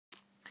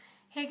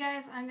Hey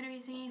guys, I'm going to be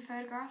singing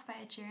Photograph by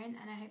Ed Sheeran,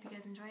 and I hope you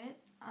guys enjoy it.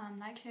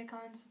 Like, share,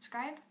 comment,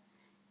 subscribe,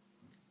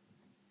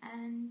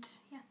 and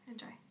yeah,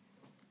 enjoy.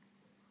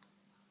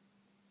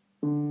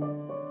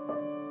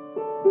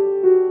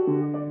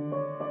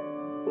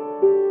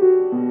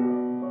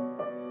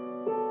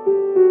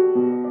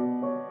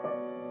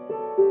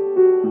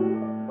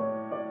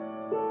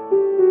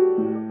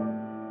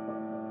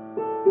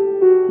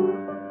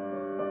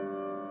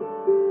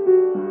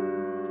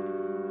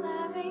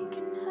 Loving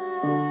can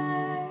hurt.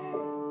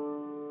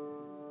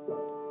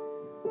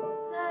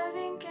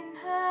 Loving can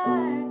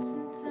hurt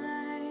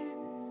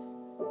sometimes,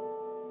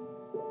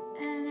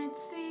 and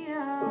it's the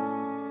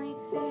only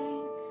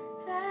thing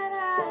that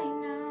I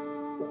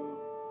know.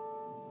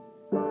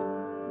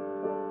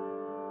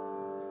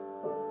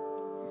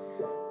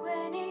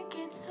 When it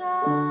gets hard,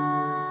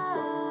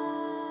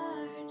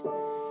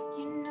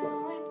 you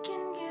know it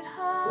can get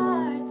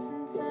hard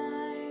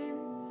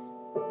sometimes.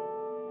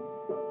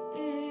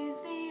 It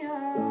is the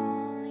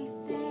only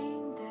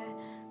thing that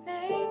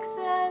makes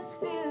us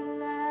feel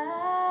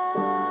alive.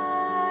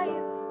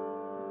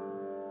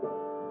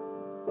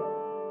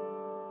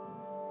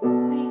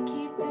 We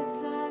keep this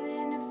love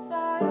in a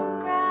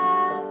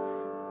photograph.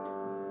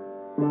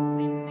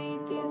 We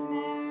made these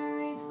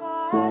memories for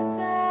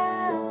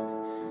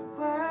ourselves,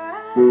 where our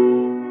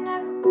eyes are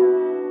never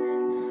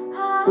closing,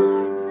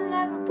 hearts are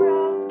never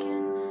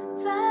broken,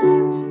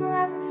 time's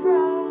forever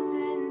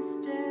frozen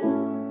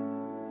still.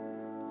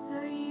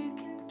 So you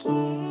can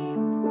keep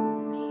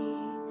me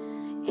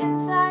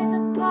inside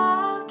the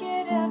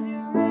pocket of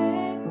your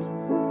ripped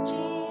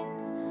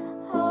jeans,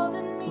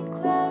 holding me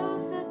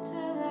closer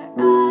till our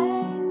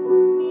eyes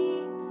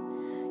meet.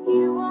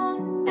 You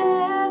won't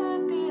ever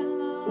be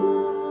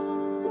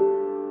alone.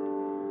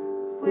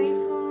 Wait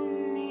for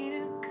me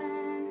to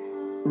come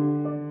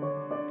home.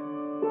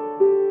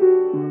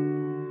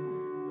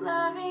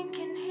 Loving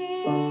can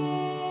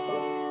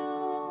heal.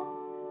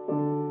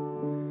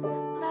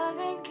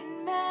 Loving can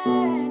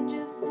mend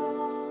your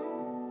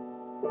soul,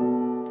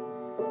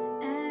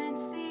 and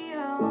it's the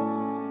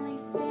only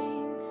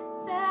thing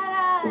that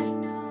I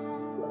know.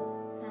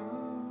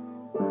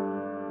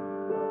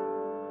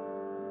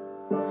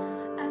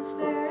 I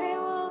swear it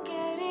will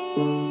get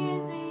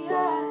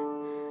easier.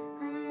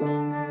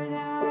 Remember